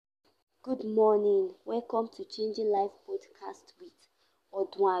Good morning. Welcome to Changing Life podcast with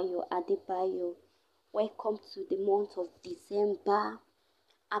Odwayo Adebayo. Welcome to the month of December.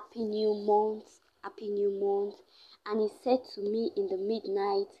 Happy new month. Happy new month. And he said to me in the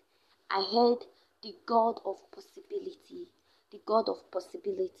midnight, I heard the God of possibility. The God of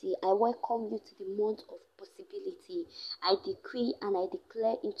possibility. I welcome you to the month of possibility. I decree and I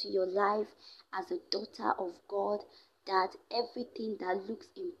declare into your life as a daughter of God that everything that looks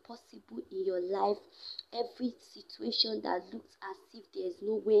impossible in your life, every situation that looks as if there is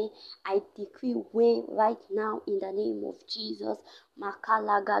no way, I decree way right now in the name of Jesus.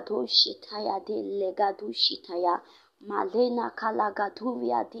 Makalagado shitaya de legado shitaya. Malena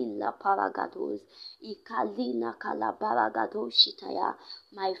kalagaduria dilla paragados. Ikalina kalabaragado shitaya.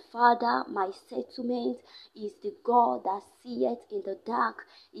 My Father, my settlement is the God that seeth in the dark.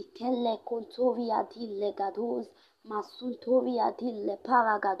 Ikele kontoria dille gados. Masuntoria dille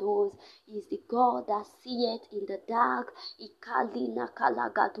paragados is the God that seeth in the dark. Ikalina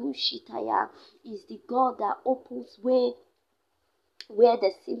kalagadu shitaya is the God that opens way where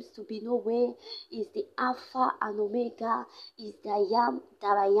there seems to be no way, is the Alpha and Omega, is the I am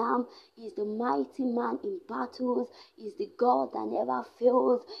that I am, is the mighty man in battles, is the God that never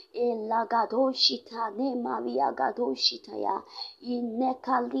fails. Elagadoshita ne Maria Gadoshitaya, in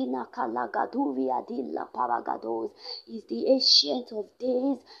Nekalina Kalagaduria dilla Paragados, is the ancient of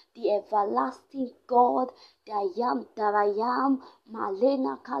days, the everlasting God, the I am that I am.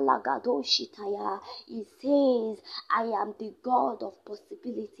 Malena Kalagadoshitaya. He says, I am the God of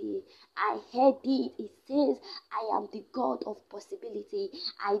possibility. I heard it. It says, I am the God of possibility.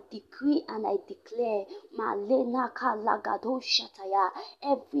 I decree and I declare, Malena Kalagadoshataya,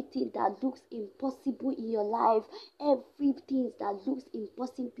 everything that looks impossible in your life, everything that looks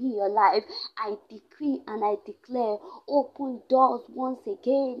impossible in your life, I decree and I declare, open doors once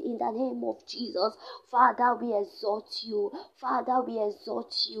again in the name of Jesus. Father, we exalt you. Father, we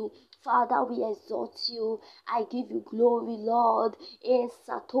exalt you. Father, we exalt you. I give you glory, Lord.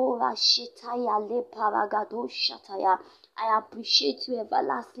 Satora Shetaya Le Paragado Shataya. I appreciate you,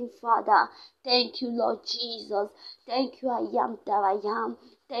 everlasting Father. Thank you, Lord Jesus. Thank you, I am that I am.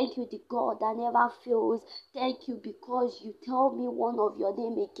 Thank you, the God that never fails. Thank you because you tell me one of your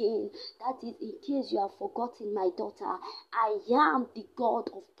name again. That is in case you have forgotten, my daughter. I am the God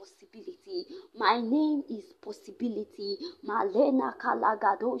of possibility. My name is possibility. Malena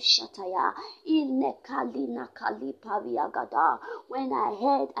Kalagado Shataya. Kalina Kalipariagada. When I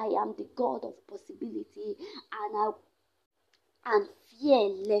heard I am the God of possibility and fear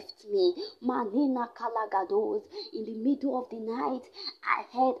left me. Manina Kalagados. In the middle of the night, I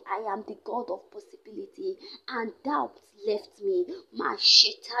heard I am the God of possibility, and doubt left me.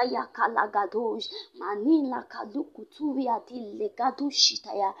 Mashetaya Kalagados. Manina Kalukuturia di Legado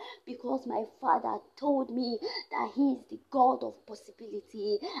Shitaya. Because my father told me that he is the God of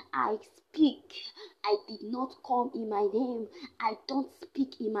possibility. I speak. I did not come in my name. I don't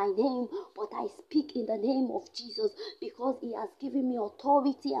speak in my name, but I speak in the name of Jesus because he has given me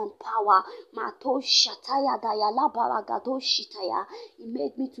authority and power. Mato Shataya Dayala Baragado Shitaya. He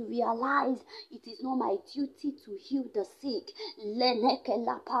made me to realize it is not my duty to heal the sick. Leneke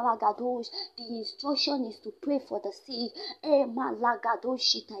La Paragadosh. The instruction is to pray for the sick. Malagado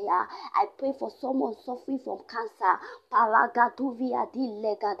Shitaya. I pray for someone suffering from cancer. Paragaduvia di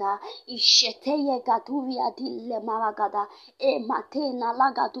legada. Isheteye gaduvia di le maragada. Matena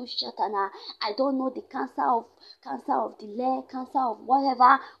lagadu shatana. I don't know the cancer of the leg, cancer of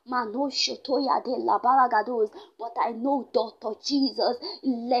whatever. Mano shotoya de la baragados. But I know Dr. Jesus.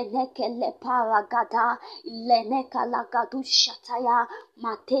 Leneke le paragada. Leneka lagadu shataya.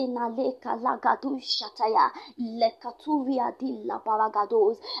 Matena leka lagadu shataya. Lekaturia di la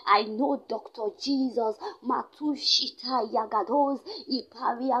baragados. I know Dr. Jesus. Matushita yagados.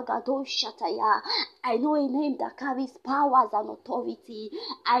 Ipariagados shataya. I know a name that carries powers and authority.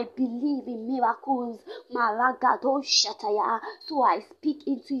 I believe in miracles. Maragado Shataya. So I speak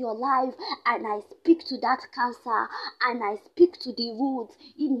into your life and I speak to that cancer and I speak to the roots.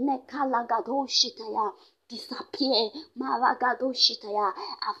 Inekalagado Shataya. Disappear. Maragado Shitaya.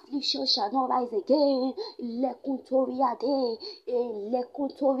 Affliction shall not rise again. Lekuntoria de.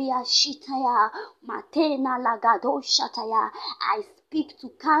 Lekuntoria Shitaya. Matena Lagado Shataya. I speak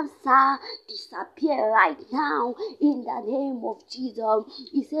to cancer, disappear right now in the name of Jesus.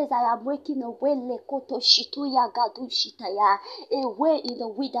 He says, I am making a way, lekoto shitoya gadu shitaya, a way in the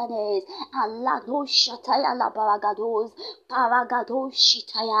wilderness. Alado shataya la baragados, paragado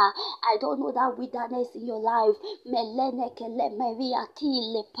shitaya. I don't know that wilderness in your life. Melene kele meriati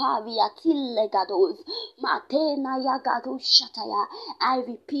le pariati legados, matena yagado shataya. I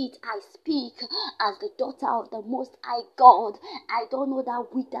repeat, I speak as the daughter of the Most High God. I don't know that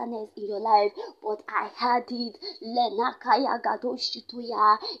wilderness in your life, but I heard it. Lenakaya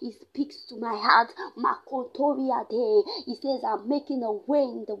gadoshituya. It speaks to my heart. Makotoria de. He says, I'm making a way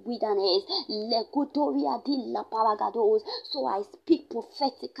in the wilderness. Lekotoria di la paragados. So I speak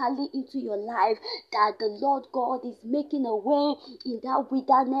prophetically into your life that the Lord God is making a way in that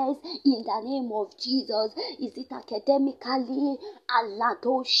wilderness in the name of Jesus. Is it academically?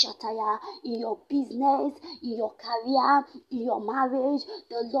 Alado shataya. In your business, in your career, in your marriage,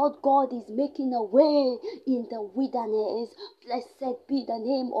 the Lord God is making a way in the wilderness. Blessed be the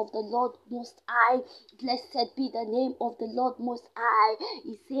name of the Lord Most High. Blessed be the name of the Lord Most High.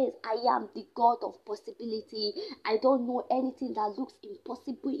 He says, I am the God of possibility. I don't know anything that looks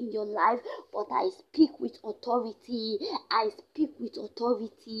impossible in your life, but I speak with authority. I speak with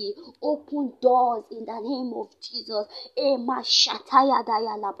authority. Open doors in the name of Jesus. Ema shataya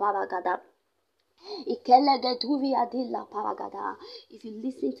daya la baragada. If you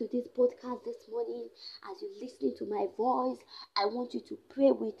listen to this podcast this morning, as you listen to my voice, I want you to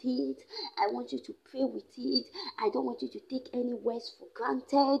pray with it. I want you to pray with it. I don't want you to take any words for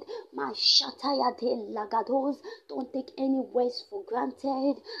granted. Don't take any words for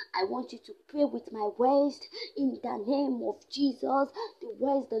granted. I want you to pray with my words in the name of Jesus. The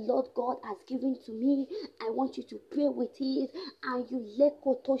words the Lord God has given to me, I want you to pray with it. And you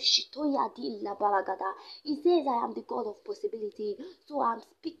lekoto shitoya di labaragada. He says, I am the God of possibility. So I'm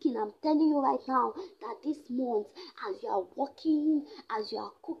speaking, I'm telling you right now that this month, as you are working, as you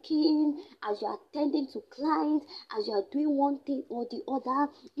are cooking, as you are attending to clients, as you are doing one thing or the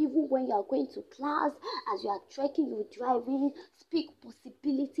other, even when you are going to class, as you are trekking, you are driving, speak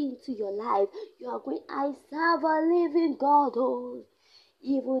possibility into your life. You are going, I serve a living God, oh,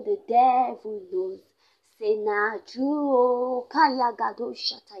 even the devil knows. Say na true, kaya gado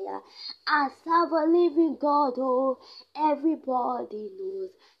shataya. I serve a living God, oh, everybody knows.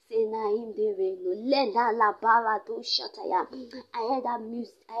 Say na him the rain, no lena la barado shataya. I heard that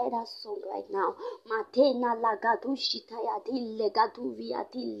music, I heard that song right now. Matena la gado shataya, di legado via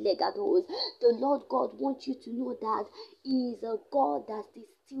di legados. The Lord God wants you to know that He is a God that is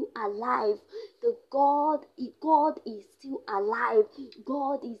still alive. God is still alive.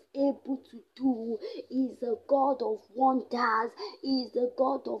 God is able to do. He is a God of wonders. He is a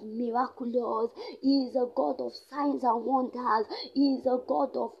God of miraculous. He is a God of signs and wonders. He is a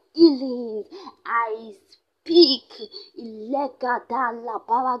God of healing. I speak ilegadala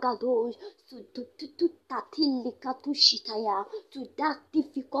baragadosh to that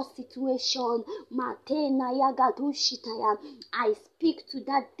difficult situation. I speak to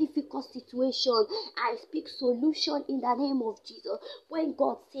that difficult situation. I speak solution in the name of Jesus. When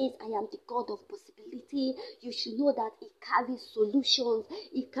God says, I am the God of possibility, you should know that He carries solutions.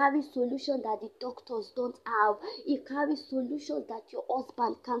 He carries solutions that the doctors don't have. He carries solutions that your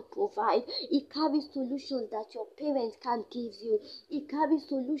husband can't provide. He carries solutions that your parents can't give you. He carries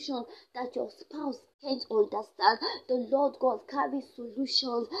solutions that your spouse can't understand. The Lord God carries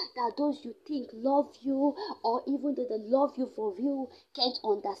solutions that those you think love you, or even though they love you for real, can't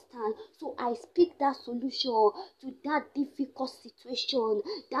understand. So I speak that solution to that difficult situation,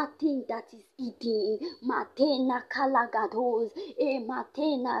 that thing that is hidden. Matena kalagados,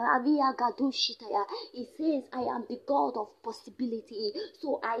 matena ravia gadushitaya. He says, I am the God of possibility.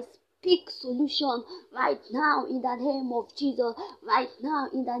 So I speak solution right now in the name of Jesus. Right now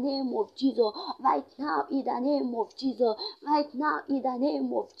in the name of Jesus. Right now in the name of Jesus. Right now in the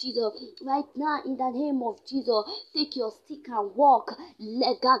name of Jesus. Right now in the name of Jesus. Take your stick and walk.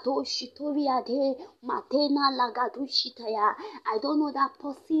 Legado shitoria de matena lagado shitaya. I don't know that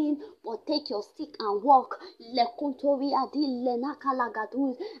person, but take your stick and walk. Lekontoria de lenaka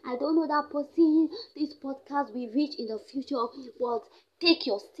lagado. I don't know that person. This podcast will reach in the future, but take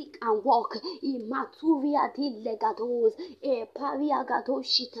your stick and walk. Imaturia di legados. E pariagado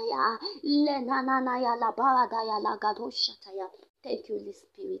shitaya. Lenanaya la baradaya lagado shataya. Thank you, Holy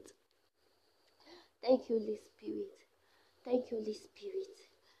Spirit. Thank you, Holy Spirit. Thank you, Holy Spirit.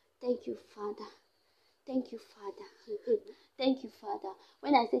 Thank you, Father. Thank you, Father. Thank you, Father.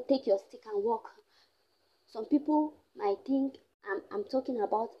 When I say take your stick and walk, some people might think I'm talking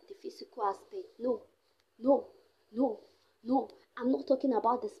about the physical aspect. No, no, no. No, I'm not talking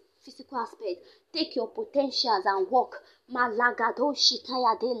about the physical aspect. Take your potentials and walk. Malagado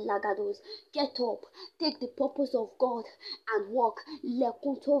shitaya de lagados. Get up. Take the purpose of God and walk.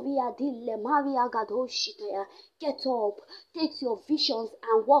 Lekuntovia de lemaria gado shitaya. Get up. Take your visions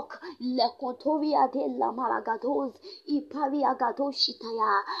and walk. Lekuntovia de lamaragados. Iparia gado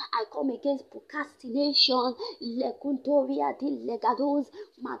shitaya. I come against procrastination. Lekuntovia de legados.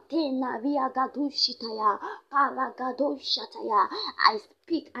 Matena via gado shitaya. Paragado shataya. I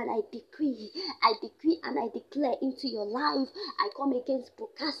speak and I decree and I declare into your life. I come against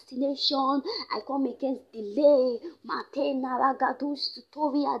procrastination. I come against delay. Matena ragados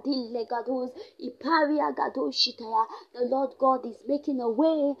tutovia dilegados iparia gados shitaya. The Lord God is making a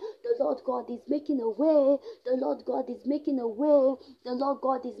way. The Lord God is making a way. The Lord God is making a way. The Lord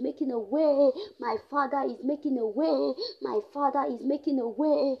God is making a way. My Father is making a way. My Father is making a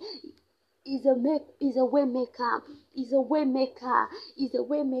way. Is a way maker, is a way maker, is a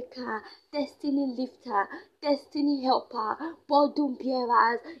way maker, destiny lifter, destiny helper, burden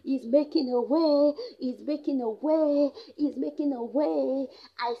bearers. Is making a way, is making a way, is making a way.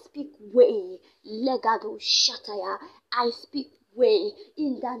 I speak way, legado shataya. I speak way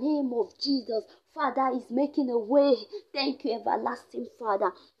in the name of Jesus. Father is making a way. Thank you, everlasting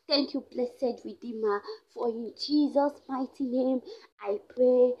Father. Thank you, blessed Redeemer. For in Jesus' mighty name I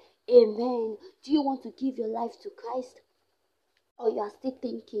pray. Amen. Do you want to give your life to Christ? Or you are still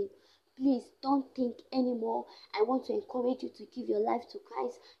thinking? Please don't think anymore. I want to encourage you to give your life to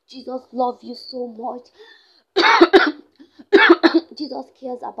Christ. Jesus loves you so much. Jesus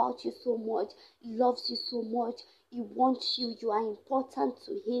cares about you so much. He loves you so much. He wants you. You are important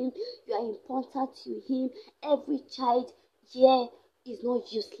to him. You are important to him. Every child here is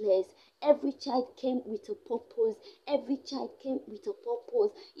not useless. Every child came with a purpose. Every child came with a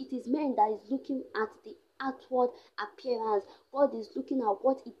purpose. It is man that is looking at the outward appearance. God is looking at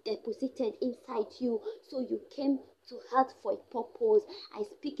what he deposited inside you. So you came to earth for a purpose. I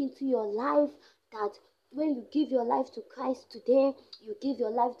speak into your life that when you give your life to Christ today, you give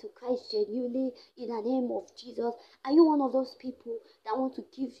your life to Christ genuinely in the name of Jesus. Are you one of those people that want to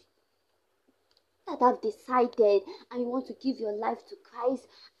give, that have decided and you want to give your life to Christ?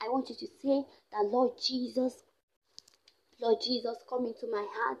 I want you to say that, Lord Jesus, come into my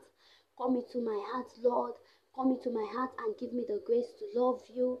heart. Come into my heart, Lord. Come into my heart and give me the grace to love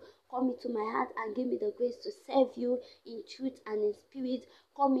you. Come into my heart and give me the grace to serve you in truth and in spirit.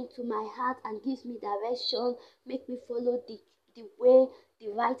 Come into my heart and give me direction. Make me follow the way, the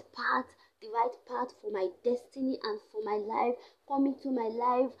right path for my destiny and for my life. Come into my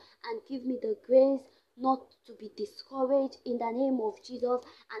life and give me the grace not to be discouraged in the name of Jesus.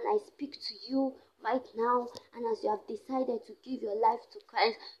 And I speak to you right now, and as you have decided to give your life to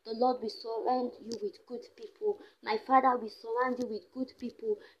Christ, the Lord will surround you with good people. My Father will surround you with good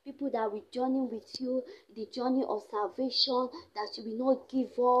people, people that will journey with you the journey of salvation, that you will not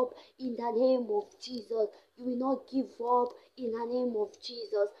give up in the name of Jesus. You will not give up in the name of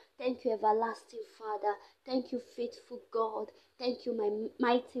Jesus. Thank you, everlasting Father. Thank you, faithful God. Thank you, my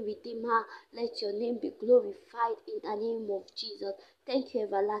mighty Redeemer. Let your name be glorified in the name of Jesus. Thank you,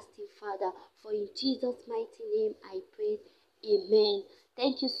 everlasting Father. For in Jesus' mighty name I pray. Amen.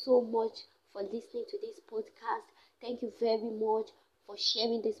 Thank you so much for listening to this podcast. Thank you very much for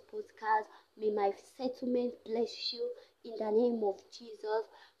sharing this podcast. May my settlement bless you in the name of Jesus.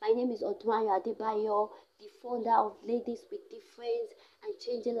 My name is Odwanyo Adebayo, the founder of Ladies with Difference and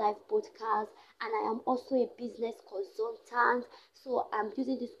Changing Life podcast, and I am also a business consultant. So I'm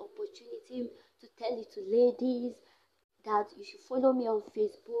using this opportunity to tell you to ladies that you should follow me on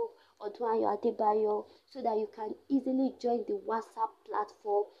Facebook, Odwanyo Adebayo, so that you can easily join the WhatsApp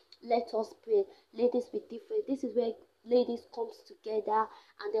platform. Let us pray. Ladies with Difference. This is where ladies comes together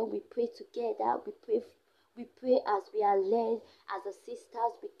and then we pray together. We pray as we are led. As the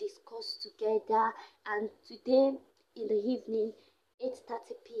sisters, we discuss together. And today in the evening,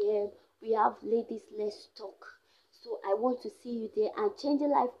 8:30 p.m., we have Ladies Let's Talk. So I want to see you there. And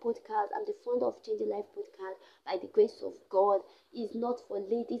Changing Life Podcast, I'm the founder of Changing Life Podcast. By the grace of God, is not for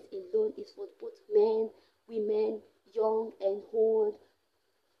ladies alone. It's for both men, women, young and old,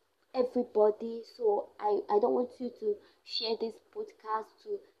 everybody. So I don't want you to share this podcast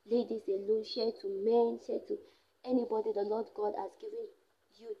to ladies alone. Share to men. Share to anybody the Lord God has given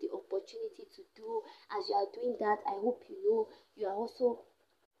you the opportunity to do. As you are doing that, I hope you know you're also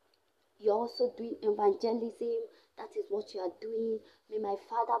doing evangelism. That is what you are doing. May my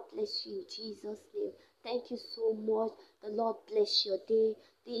Father bless you in Jesus' name. Thank you so much. The Lord bless your day.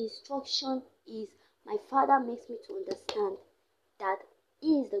 The instruction is, my Father makes me to understand that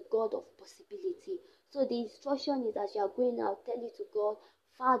He is the God of possibility. So the instruction is, as you are going out, tell it to God,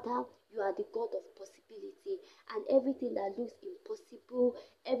 Father, you are the God of possibility, and everything that looks impossible,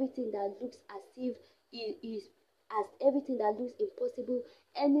 everything that looks as if it is as everything that looks impossible,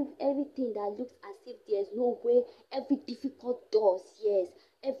 everything that looks as if there's no way, every difficult doors, yes,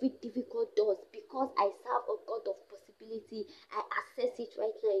 every difficult doors, because I serve a God of possibility, I access it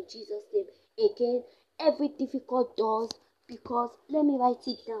right now in Jesus' name. Again, every difficult doors, because let me write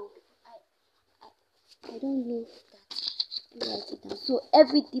it down. I don't know that. Let me write it down. So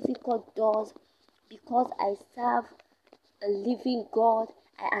every difficult doors, because I serve a living God,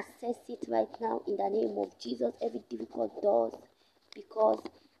 I access it right now in the name of Jesus. Every difficult doors, because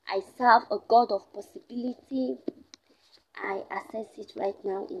I serve a God of possibility, I access it right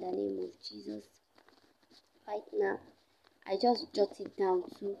now in the name of Jesus. Right now, I just jot it down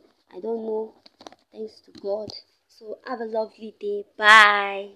too. I don't know. Thanks to God. So have a lovely day. Bye.